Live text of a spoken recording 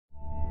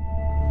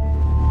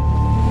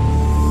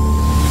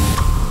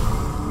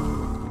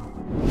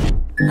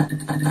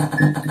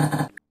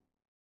Hey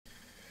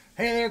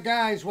there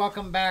guys,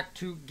 welcome back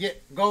to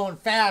Get Going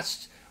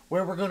Fast,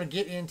 where we're going to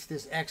get into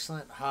this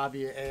excellent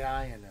hobby of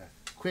AI in a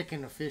quick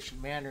and efficient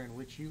manner in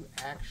which you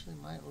actually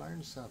might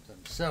learn something.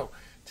 So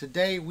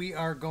today we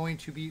are going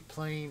to be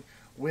playing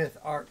with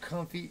our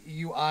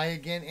ComfyUI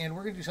again, and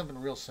we're going to do something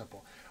real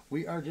simple.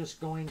 We are just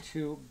going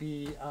to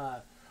be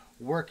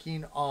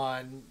working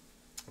on,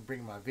 I'll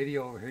bring my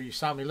video over here. You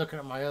saw me looking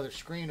at my other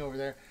screen over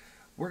there.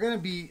 We're going to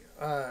be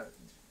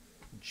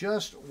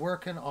just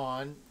working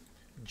on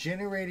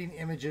generating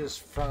images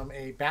from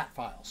a bat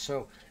file.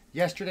 So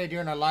yesterday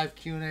during our live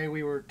Q&A,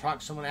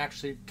 someone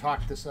actually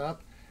talked this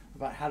up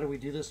about how do we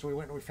do this. So we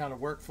went and we found a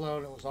workflow,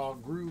 and it was all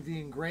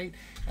groovy and great.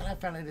 And I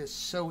found it is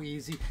so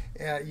easy.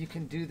 You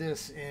can do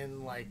this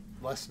in like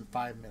less than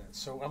 5 minutes.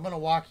 So I'm going to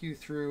walk you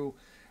through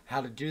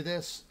how to do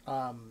this.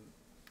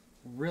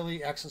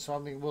 Really excellent. So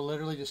we'll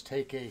literally just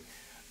take a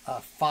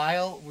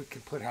file. We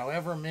can put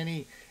however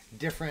many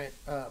different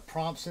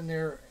prompts in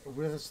there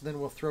with us, then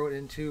we'll throw it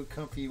into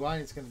ComfyUI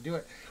and it's going to do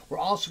it. We're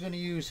also going to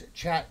use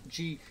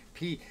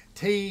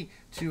ChatGPT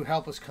to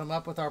help us come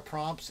up with our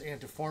prompts and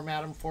to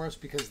format them for us,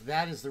 because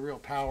that is the real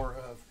power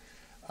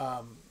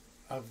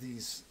of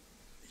these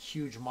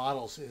huge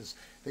models, is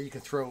that you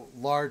can throw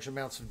large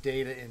amounts of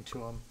data into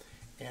them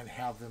and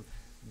have them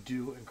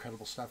do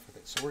incredible stuff with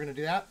it. So we're going to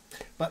do that.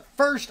 But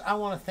first, I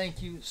want to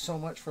thank you so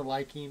much for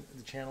liking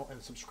the channel and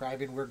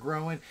subscribing. We're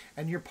growing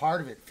and you're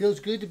part of it.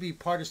 Feels good to be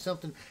part of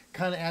something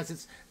kind of as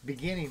it's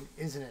beginning,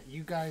 isn't it?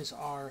 You guys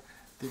are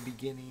the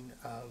beginning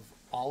of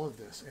all of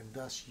this, and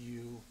thus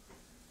you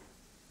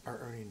are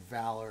earning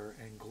valor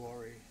and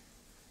glory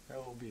that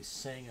will be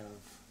sang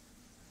of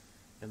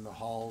in the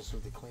halls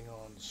of the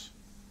Klingons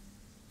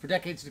for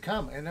decades to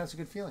come, and that's a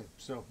good feeling.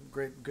 So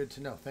great, good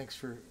to know. Thanks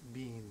for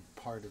being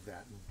part of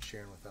that and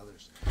sharing with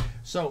others.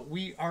 So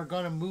we are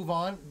going to move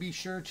on. Be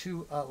sure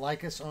to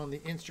like us on the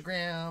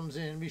Instagrams,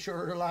 and be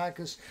sure to like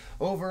us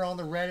over on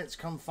the Reddits.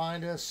 Come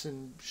find us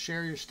and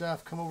share your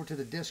stuff. Come over to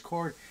the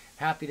Discord.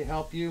 Happy to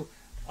help you.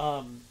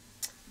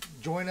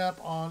 Join up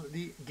on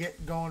the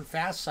Get Going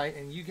Fast site,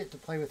 and you get to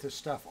play with this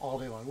stuff all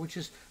day long, which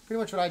is pretty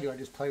much what I do. I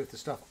just play with this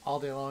stuff all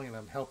day long, and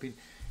I'm helping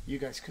you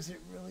guys because it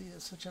really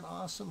is such an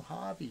awesome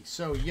hobby.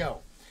 So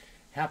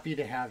happy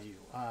to have you.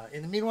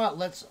 In the meanwhile,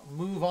 let's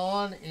move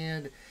on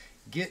and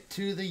get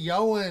to the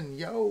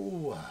yoing.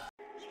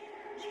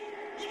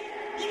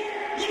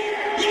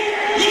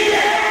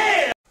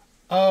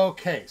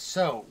 Okay,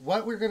 so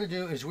what we're going to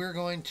do is we're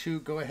going to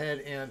go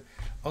ahead and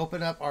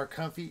open up our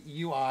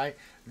ComfyUI.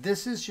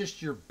 This is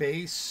just your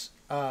base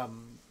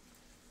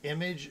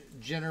image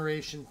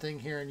generation thing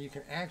here, and you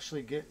can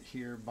actually get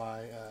here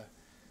by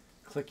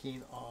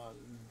clicking on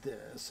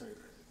this. I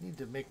need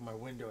to make my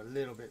window a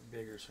little bit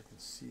bigger so I can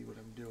see what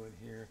I'm doing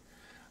here.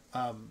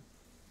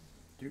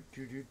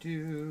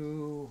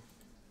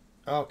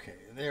 Okay,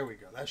 there we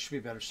go. That should be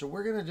better. So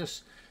we're going to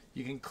just,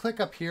 you can click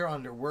up here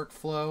under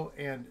workflow,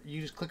 and you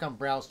just click on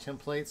browse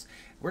templates.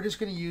 We're just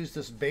going to use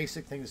this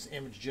basic thing, this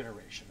image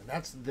generation, and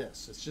that's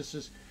this. It's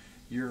just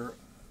your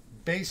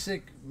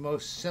basic,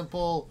 most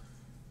simple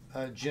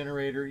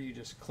generator. You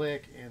just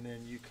click, and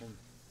then you can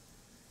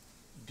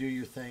do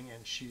your thing,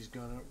 and she's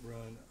gonna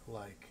run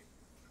like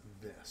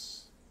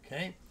this.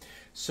 Okay,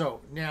 so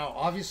now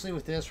obviously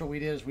with this, what we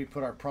did is we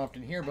put our prompt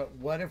in here, but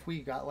what if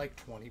we got like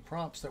 20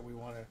 prompts that we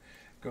want to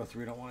go through?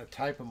 We don't want to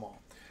type them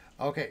all.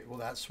 Okay, well,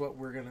 that's what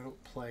we're going to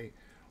play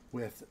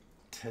with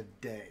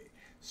today.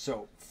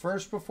 So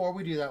first, before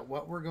we do that,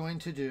 what we're going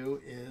to do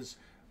is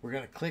we're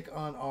going to click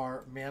on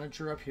our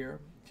manager up here.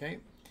 Okay,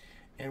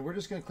 and we're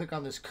just going to click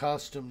on this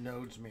custom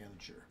nodes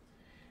manager.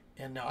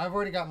 And now I've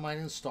already got mine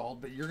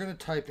installed, but you're going to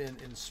type in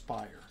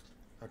Inspire,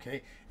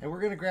 okay? And we're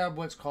going to grab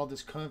what's called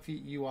this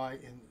ComfyUI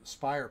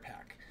Inspire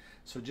pack.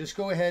 So just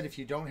go ahead, if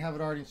you don't have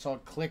it already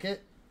installed, click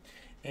it,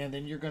 and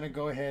then you're going to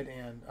go ahead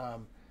and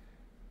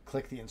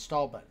click the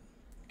install button,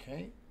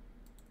 okay?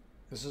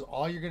 This is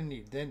all you're going to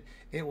need. Then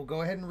it will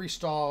go ahead and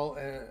restall,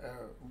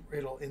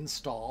 it'll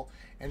install,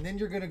 and then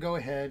you're going to go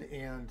ahead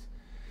and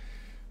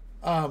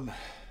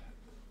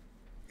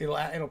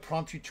it'll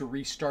prompt you to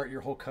restart your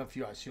whole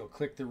ComfyUI. So you'll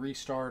click the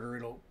restart, or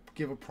it'll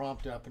give a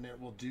prompt up, and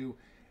it will do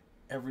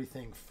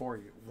everything for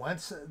you.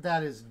 Once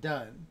that is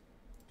done,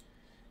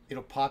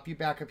 it'll pop you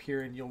back up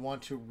here, and you'll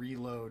want to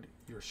reload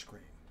your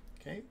screen.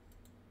 Okay?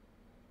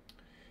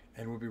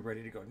 And we'll be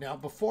ready to go. Now,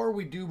 before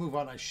we do move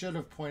on, I should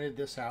have pointed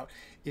this out.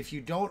 If you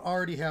don't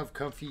already have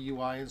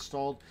ComfyUI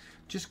installed,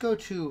 just go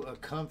to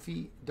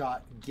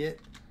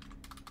comfy.get.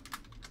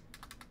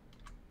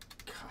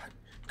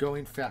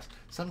 Going fast.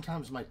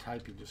 Sometimes my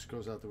typing just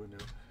goes out the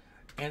window,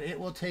 and it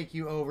will take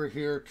you over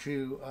here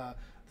to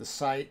the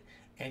site,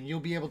 and you'll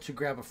be able to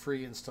grab a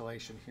free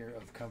installation here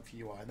of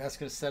ComfyUI, and that's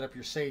going to set up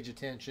your Sage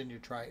Attention, your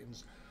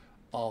Tritons,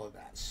 all of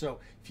that. So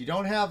if you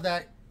don't have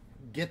that,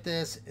 get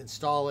this,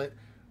 install it,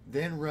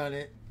 then run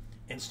it,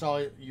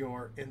 install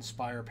your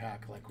Inspire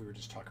pack like we were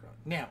just talking about.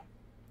 Now,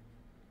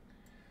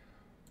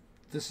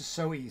 this is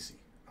so easy.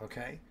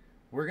 Okay,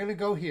 we're going to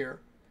go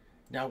here.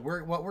 Now,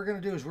 what we're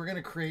going to do is we're going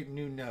to create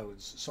new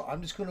nodes. So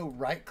I'm just going to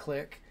right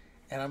click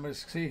and I'm going to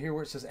see here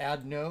where it says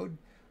add node.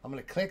 I'm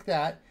going to click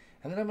that,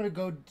 and then I'm going to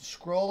go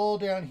scroll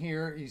down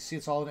here. You see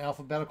it's all in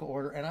alphabetical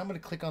order, and I'm going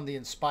to click on the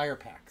Inspire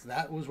pack.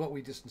 That was what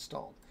we just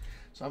installed.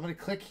 So I'm going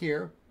to click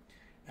here,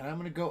 and I'm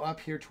going to go up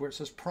here to where it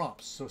says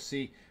prompts. So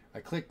see, I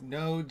click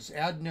nodes,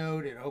 add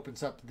node, it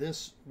opens up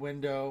this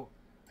window.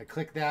 I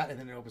click that, and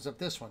then it opens up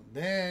this one.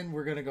 Then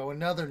we're going to go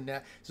another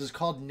net. This is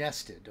called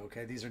nested,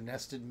 okay? These are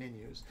nested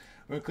menus.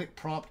 We're going to click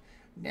prompt.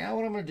 Now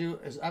what I'm going to do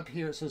is up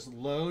here it says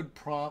load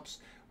prompts.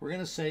 We're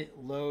going to say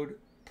load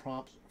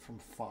prompts from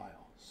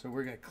file. So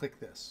we're going to click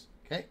this,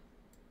 okay?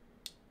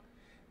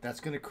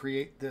 That's going to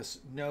create this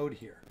node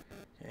here.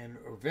 And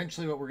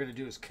eventually what we're going to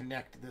do is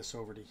connect this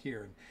over to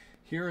here. And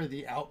here are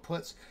the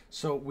outputs.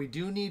 So we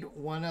do need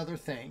one other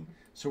thing.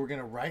 So we're going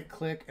to right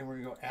click and we're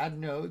going to go add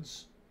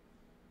nodes.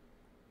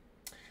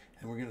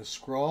 And we're going to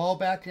scroll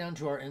back down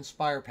to our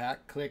Inspire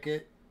pack, click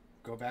it,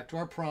 go back to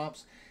our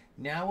prompts.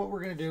 Now what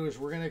we're going to do is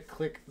we're going to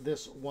click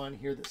this one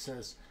here that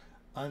says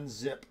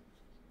unzip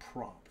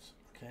prompt.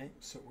 Okay,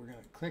 so we're going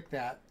to click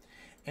that.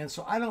 And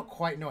so I don't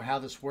quite know how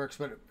this works,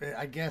 but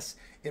I guess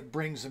it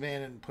brings them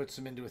in and puts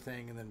them into a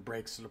thing and then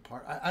breaks it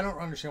apart. I don't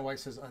understand why it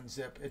says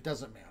unzip. It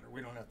doesn't matter.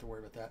 We don't have to worry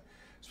about that.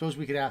 Suppose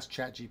we could ask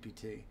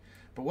ChatGPT.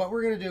 But what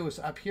we're going to do is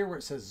up here where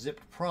it says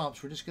zipped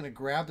prompts, we're just going to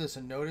grab this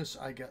and notice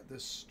I got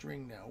this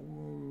string now.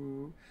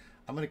 Ooh,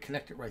 I'm going to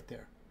connect it right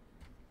there.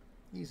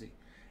 Easy.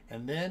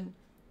 And then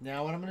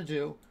now what I'm going to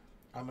do,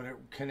 I'm going to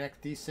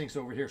connect these things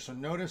over here. So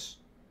notice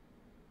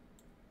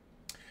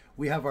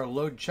we have our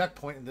load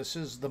checkpoint, and this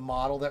is the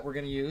model that we're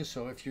going to use.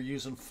 So if you're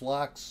using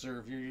Flux or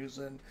if you're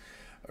using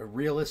a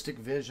realistic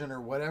vision or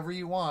whatever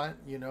you want,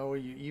 you know,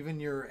 even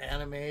your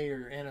anime or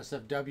your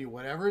NSFW,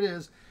 whatever it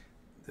is,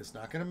 it's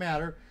not going to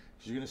matter.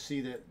 You're going to see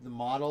that the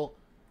model,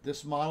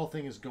 this model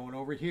thing is going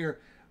over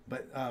here,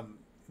 but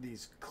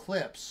these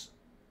clips,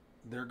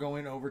 they're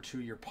going over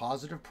to your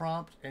positive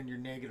prompt and your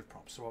negative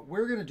prompt. So what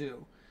we're going to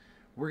do,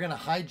 we're going to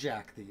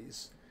hijack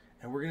these,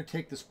 and we're going to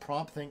take this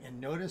prompt thing, and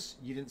notice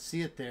you didn't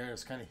see it there.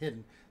 It's kind of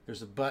hidden.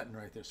 There's a button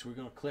right there. So we're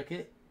going to click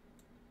it,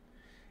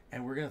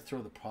 and we're going to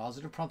throw the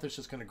positive prompt. That's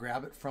just going to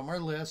grab it from our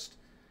list.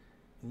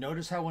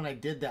 Notice how when I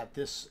did that,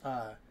 this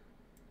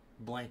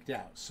blanked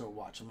out. So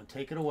watch, I'm going to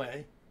take it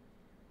away.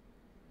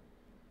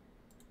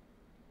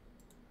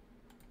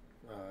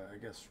 I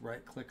guess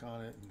right click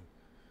on it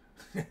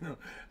and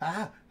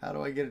how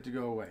do I get it to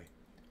go away?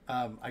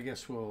 I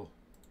guess we'll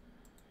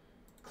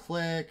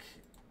click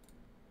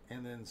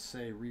and then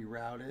say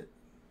reroute it.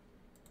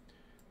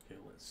 Okay,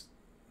 let's,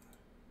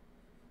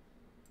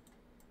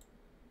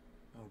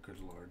 oh good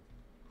Lord.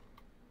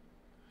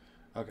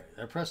 Okay,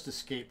 I pressed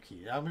escape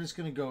key. I'm just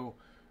going to go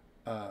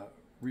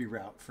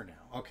reroute for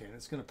now. Okay, and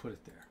it's going to put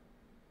it there.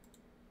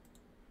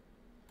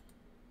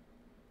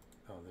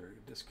 Oh, there,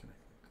 disconnect.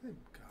 Good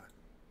God.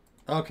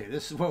 Okay,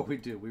 this is what we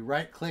do. We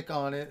right click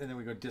on it and then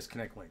we go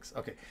disconnect links.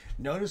 Okay,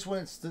 notice when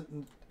it's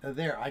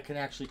there, I can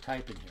actually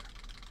type in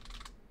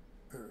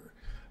here.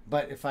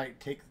 But if I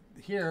take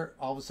here,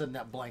 all of a sudden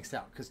that blanks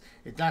out because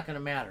it's not going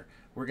to matter.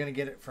 We're going to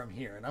get it from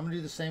here. And I'm going to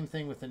do the same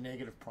thing with the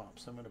negative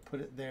prompts. I'm going to put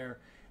it there.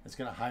 It's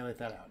going to highlight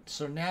that out.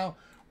 So now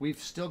we've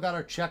still got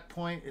our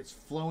checkpoint. It's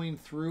flowing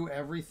through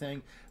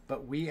everything,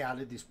 but we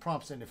added these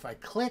prompts. And if I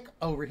click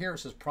over here, it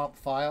says prompt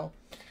file.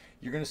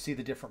 You're going to see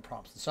the different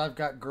prompts. So I've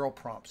got girl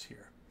prompts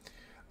here.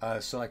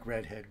 So like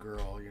redhead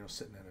girl, you know,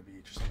 sitting at a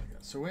beach or something like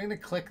that. So we're going to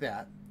click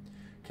that.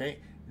 Okay.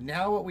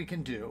 Now what we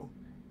can do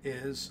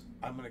is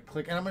I'm going to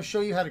click, and I'm going to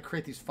show you how to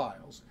create these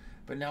files.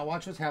 But now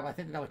watch what's happening. I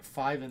think I got like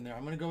 5 in there.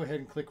 I'm going to go ahead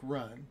and click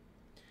run,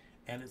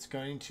 and it's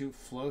going to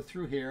flow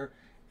through here,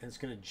 and it's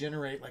going to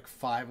generate like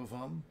 5 of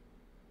them,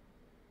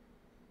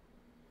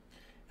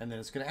 and then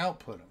it's going to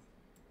output them.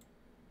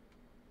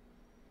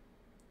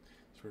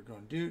 So we're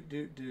going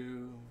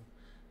do.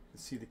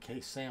 See the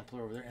case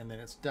sampler over there, and then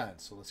it's done.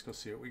 So let's go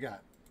see what we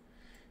got.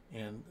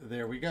 And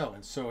there we go.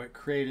 And so it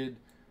created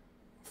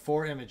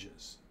 4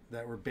 images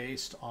that were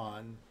based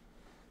on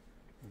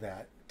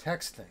that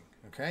text thing.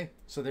 Okay,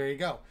 so there you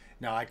go.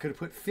 Now I could have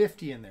put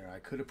 50 in there. I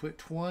could have put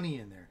 20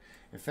 in there.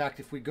 In fact,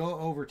 if we go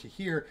over to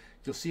here,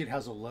 you'll see it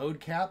has a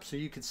load cap. So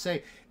you could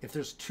say if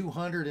there's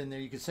 200 in there,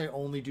 you could say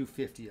only do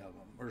 50 of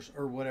them,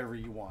 or whatever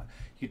you want.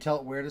 You tell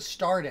it where to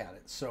start at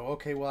it. So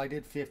okay, well I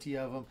did 50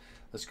 of them.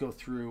 Let's go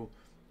through.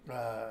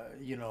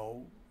 You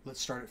know,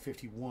 let's start at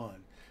 51.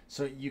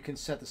 So you can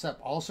set this up.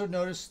 Also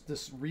notice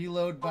this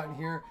reload button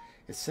here.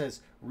 It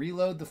says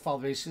reload the file.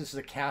 Basically, this is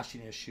a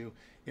caching issue.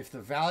 If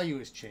the value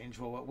is changed,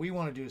 well, what we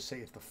want to do is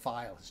say if the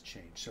file has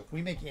changed. So if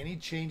we make any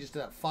changes to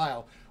that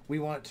file, we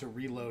want it to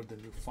reload the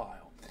new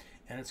file.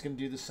 And it's going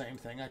to do the same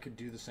thing. I could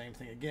do the same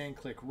thing again.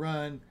 Click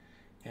run,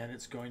 and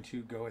it's going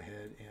to go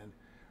ahead and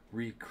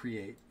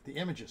recreate the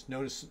images.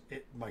 Notice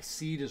my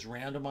seed is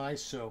randomized,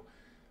 so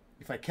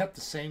if I kept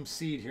the same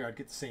seed here, I'd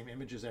get the same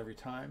images every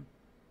time.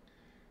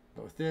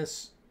 But with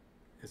this,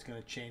 it's going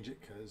to change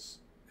it because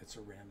it's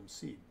a random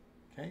seed.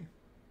 Okay?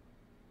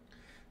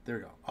 There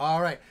we go.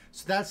 All right.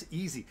 So that's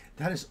easy.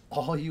 That is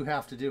all you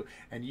have to do.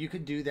 And you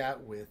can do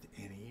that with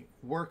any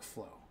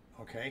workflow.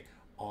 Okay?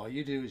 All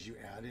you do is you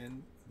add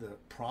in the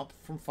prompt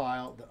from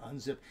file, the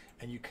unzip,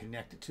 and you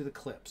connect it to the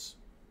clips.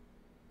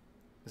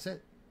 That's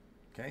it.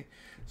 Okay,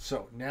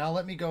 so now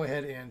let me go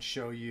ahead and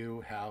show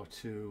you how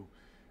to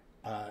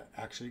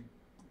actually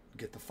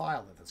get the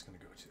file that's going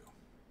to go to.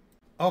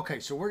 Okay,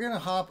 so we're going to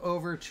hop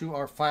over to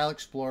our File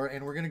Explorer,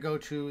 and we're going to go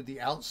to the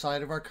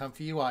outside of our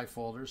ComfyUI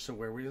folder, so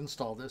where we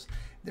installed this.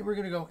 Then we're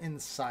going to go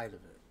inside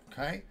of it.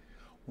 Okay,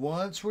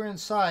 once we're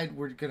inside,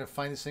 we're going to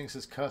find this thing that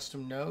says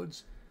Custom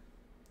Nodes.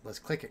 Let's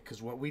click it,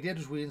 because what we did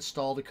is we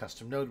installed a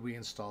custom node. We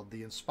installed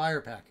the Inspire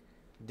pack,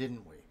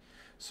 didn't we?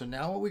 So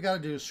now what we got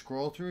to do is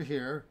scroll through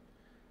here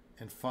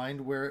and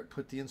find where it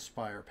put the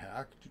Inspire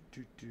pack.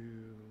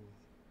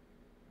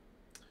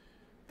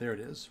 There it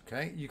is.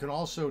 Okay, you can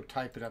also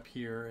type it up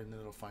here and then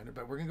it'll find it,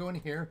 but we're going to go in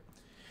here,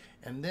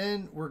 and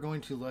then we're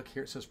going to look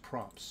here. It says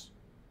prompts,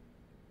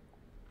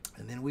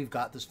 and then we've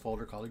got this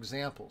folder called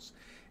examples,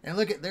 and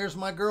look at, there's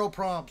my girl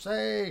prompts.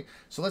 Hey,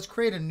 so let's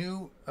create a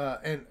new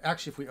and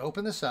actually if we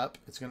open this up,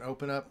 it's going to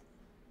open up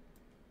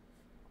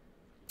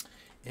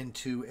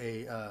into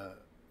a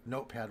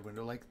notepad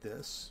window like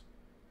this.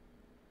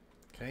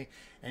 Okay,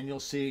 and you'll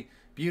see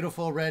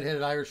beautiful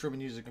red-headed Irish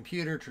woman uses a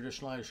computer,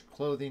 traditional Irish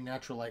clothing,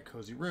 natural light,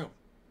 cozy room.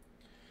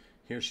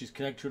 Here she's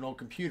connected to an old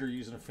computer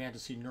using a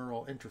fantasy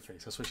neural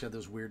interface. That's why she had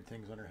those weird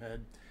things on her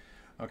head.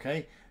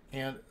 Okay,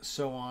 and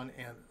so on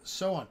and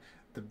so on.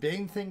 The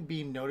main thing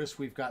being, notice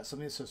we've got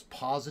something that says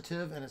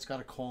positive and it's got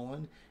a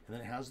colon and then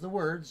it has the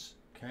words.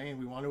 Okay, and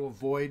we want to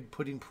avoid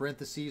putting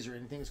parentheses or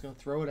anything that's going to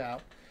throw it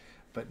out.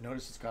 But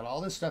notice it's got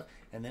all this stuff,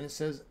 and then it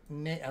says,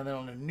 and then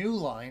on a new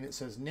line it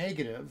says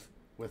negative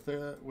with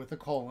a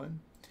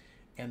colon,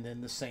 and then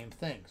the same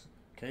things.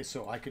 Okay,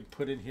 so I could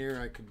put in here,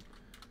 I could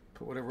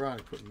put whatever on.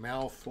 I put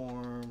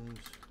malformed,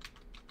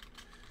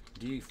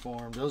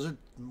 deformed. Those are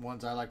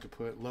ones I like to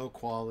put. Low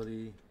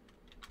quality,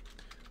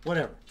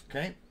 whatever.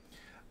 Okay,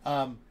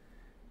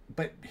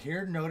 but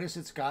here, notice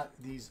it's got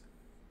these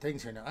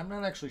things here. Now I'm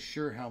not actually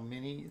sure how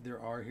many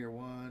there are here.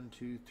 1,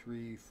 2,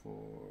 3, 4,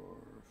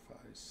 5,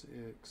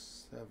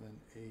 6, 7,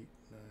 8, 9,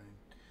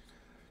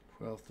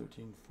 12,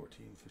 13,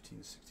 14,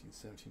 15, 16,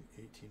 17,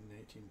 18,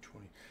 19,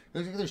 20.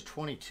 Looks like there's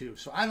 22.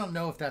 So I don't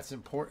know if that's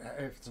important,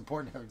 if it's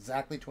important to have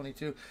exactly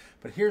 22,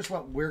 but here's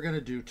what we're going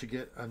to do to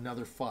get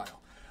another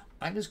file.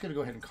 I'm just going to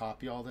go ahead and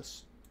copy all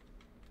this.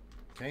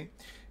 Okay.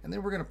 And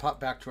then we're going to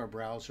pop back to our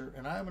browser,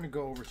 and I'm going to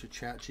go over to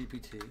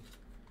ChatGPT,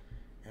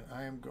 and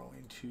I am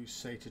going to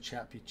say to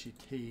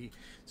ChatGPT,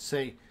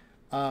 say,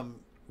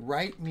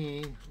 write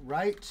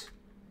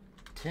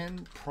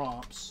 10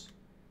 prompts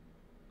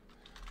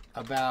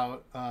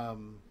about a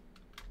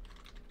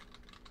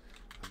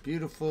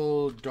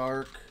beautiful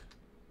dark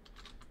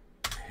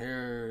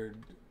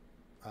haired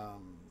I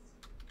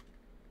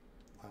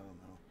don't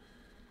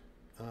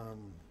know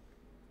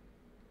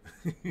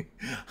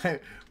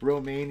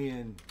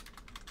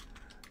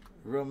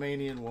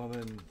Romanian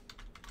woman,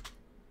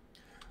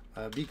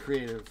 be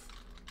creative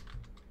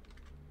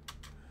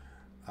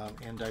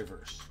and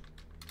diverse.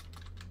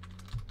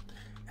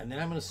 And then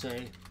I'm going to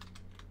say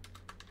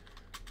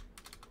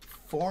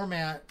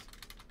format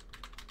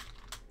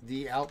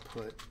the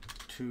output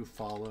to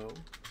follow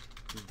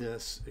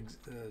this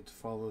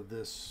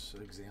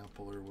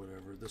example or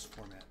whatever, this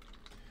format.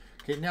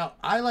 Okay, now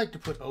I like to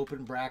put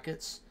open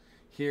brackets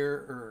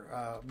here,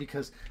 or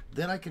because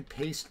then I can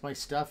paste my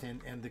stuff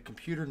in and the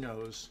computer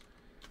knows,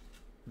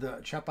 the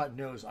chatbot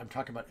knows I'm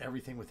talking about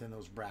everything within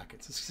those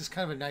brackets. It's just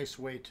kind of a nice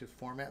way to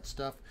format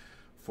stuff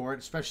for it,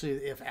 especially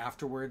if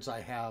afterwards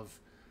I have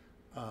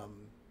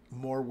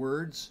more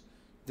words.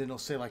 Then it'll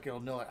say, like, it'll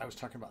know I was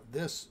talking about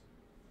this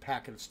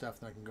packet of stuff,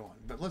 and I can go on.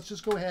 But let's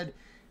just go ahead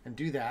and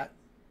do that.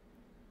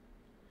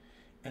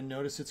 And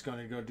notice it's going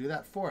to go do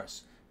that for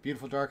us.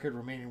 Beautiful dark-haired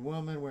Romanian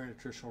woman wearing a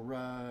traditional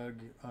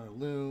rug on a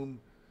loom.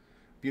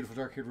 Beautiful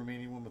dark-haired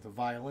Romanian woman with a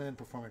violin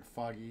performing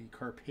foggy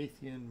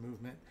Carpathian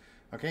movement.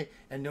 Okay,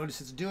 and notice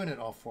it's doing it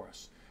all for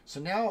us. So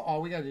now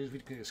all we got to do is we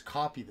can just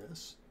copy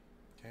this.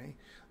 Okay,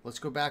 let's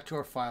go back to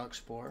our File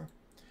Explorer,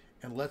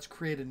 and let's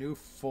create a new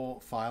full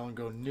file and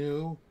go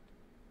new.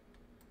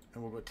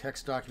 And we'll go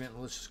text document,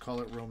 and let's just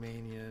call it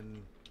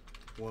Romanian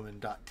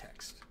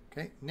woman.txt.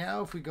 Okay,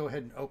 now if we go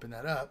ahead and open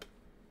that up,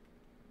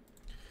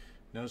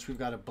 notice we've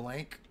got a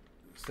blank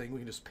thing. We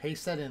can just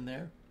paste that in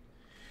there,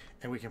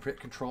 and we can hit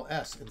Control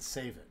S and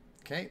save it.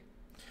 Okay,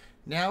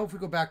 now if we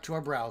go back to our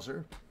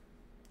browser,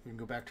 we can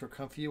go back to our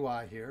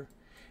ComfyUI here,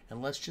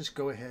 and let's just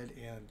go ahead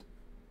and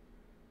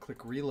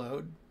click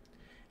reload.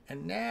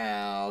 And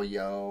now,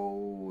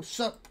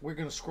 we're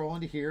going to scroll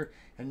into here,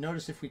 and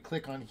notice if we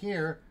click on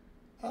here,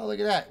 oh,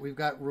 look at that. We've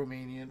got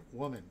Romanian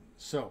woman.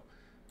 So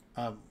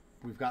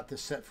we've got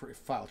this set for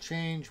file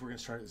change. We're going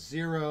to start at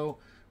 0.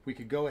 We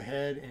could go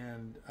ahead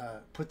and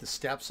put the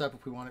steps up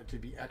if we want it to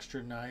be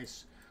extra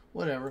nice,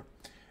 whatever.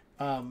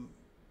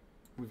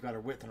 We've got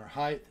our width and our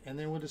height, and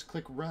then we'll just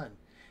click run.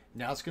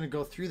 Now it's going to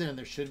go through there, and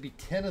there should be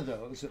 10 of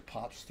those that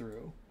pops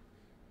through.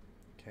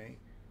 Okay.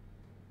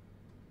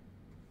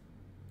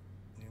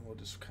 And we'll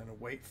just kind of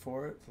wait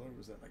for it. What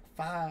was that, like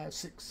 5,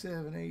 6,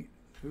 7, 8?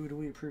 Who do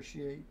we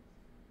appreciate?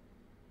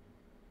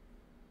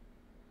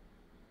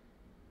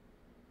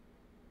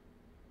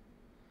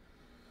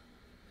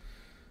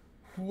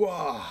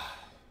 Whoa.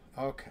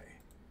 Okay.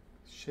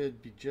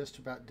 Should be just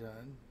about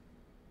done.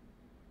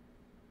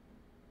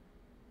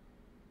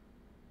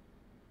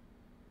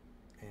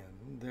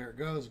 And there it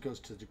goes. It goes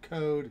to the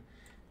code.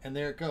 And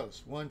there it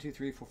goes. 1, 2,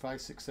 3, 4,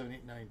 5, 6, 7,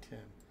 8, 9, 10.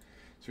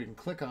 So we can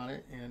click on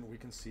it and we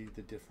can see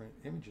the different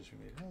images we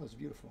made. Oh, that's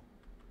beautiful.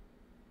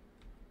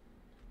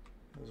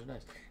 Those are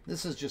nice.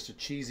 This is just a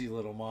cheesy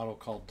little model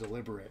called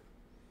Deliberate.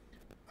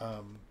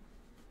 But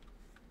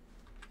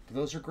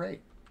those are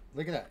great.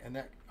 Look at that. And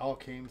that all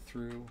came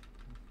through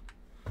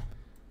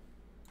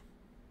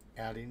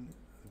adding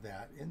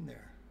that in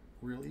there.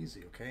 Real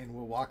easy, okay? And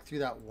we'll walk through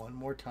that one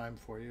more time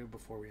for you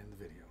before we end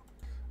the video.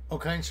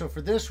 Okay, so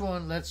for this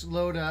one, let's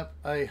load up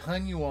a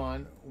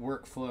ComfyUI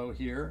workflow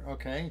here,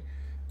 okay?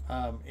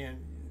 And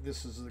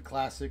this is the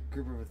classic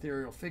group of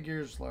ethereal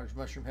figures, large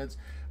mushroom heads.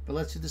 But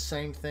let's do the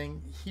same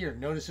thing here.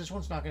 Notice this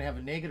one's not going to have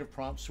a negative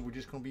prompt, so we're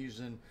just going to be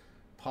using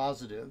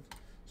positive.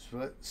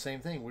 So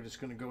same thing, we're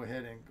just going to go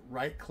ahead and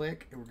right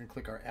click, and we're going to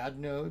click our add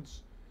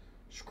nodes,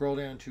 scroll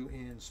down to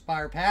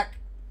Inspire Pack,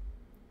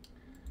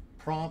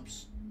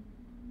 prompts,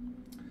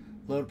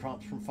 load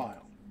prompts from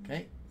file.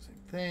 Okay, same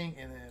thing,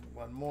 and then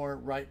one more,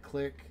 right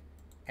click,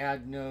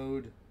 add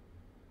node,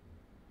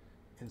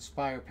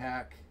 Inspire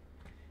Pack,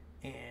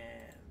 and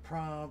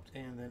prompt,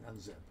 and then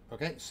unzip.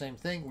 Okay, same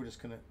thing, we're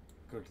just going to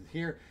go to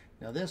here.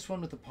 Now this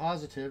one with the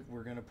positive,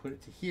 we're going to put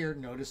it to here.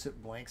 Notice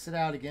it blanks it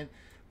out again,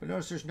 but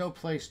notice there's no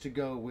place to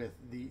go with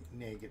the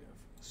negative.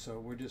 So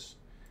we're just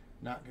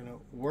not going to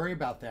worry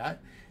about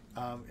that,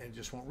 and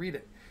just won't read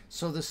it.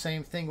 So the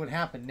same thing would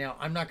happen. Now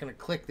I'm not going to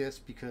click this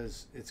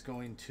because it's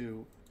going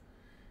to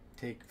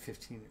take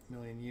 15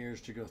 million years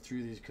to go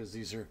through these because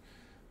these are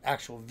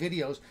actual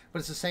videos, but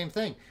it's the same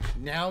thing.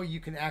 Now you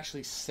can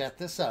actually set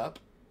this up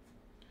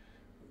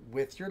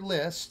with your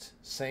list.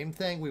 Same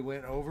thing, we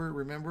went over,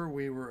 remember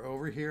we were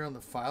over here on the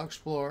File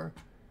Explorer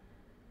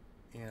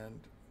and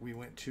we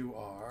went to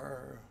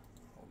our,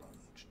 hold on,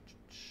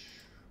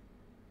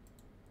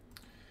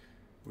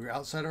 we were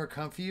outside our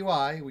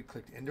ComfyUI, we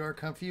clicked into our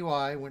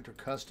ComfyUI, went to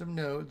custom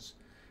nodes,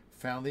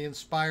 found the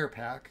Inspire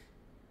Pack,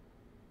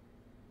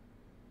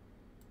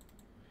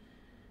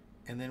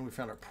 and then we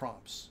found our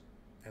prompts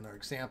and our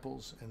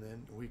examples, and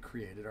then we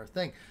created our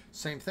thing.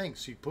 Same thing,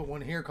 so you put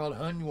one here called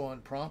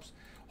ComfyUI prompts,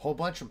 whole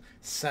bunch of them,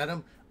 set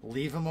them,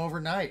 leave them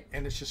overnight,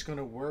 and it's just going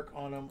to work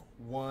on them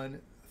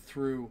one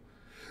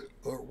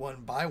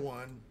by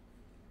one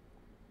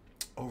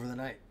over the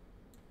night.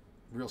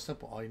 Real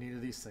simple. All you need are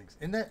these things.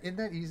 Isn't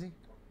that easy?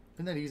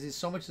 Isn't that easy?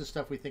 So much of the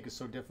stuff we think is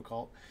so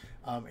difficult,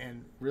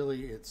 and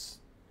really it's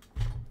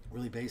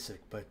really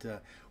basic. But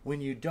when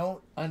you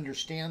don't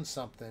understand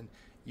something,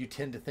 you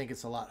tend to think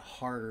it's a lot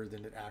harder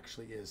than it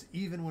actually is.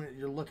 Even when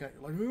you're looking at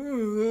it, like, you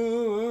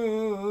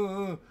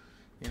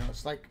know,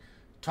 it's like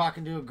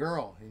talking to a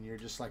girl and you're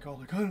just like, oh,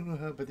 like, I don't know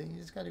how, but then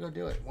you just got to go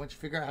do it. Once you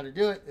figure out how to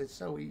do it, it's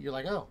so easy. You're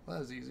like, oh, well, that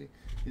was easy.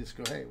 You just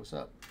go, hey, what's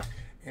up?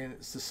 And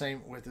it's the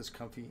same with this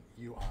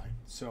ComfyUI.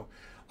 So,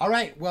 all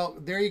right, well,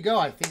 there you go.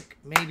 I think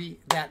maybe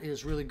that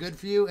is really good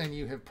for you, and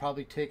you have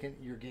probably taken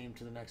your game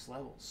to the next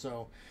level.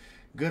 So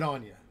good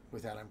on you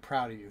with that. I'm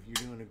proud of you.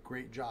 You're doing a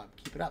great job.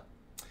 Keep it up.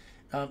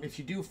 If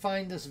you do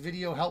find this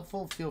video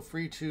helpful, feel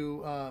free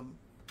to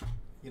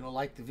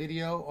like the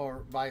video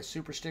or buy a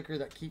super sticker.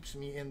 That keeps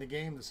me in the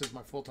game. This is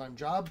my full-time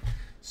job,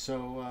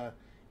 so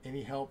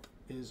any help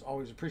is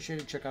always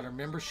appreciated. Check out our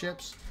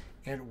memberships,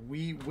 and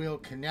we will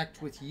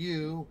connect with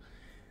you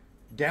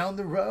down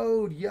the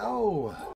road. Yo!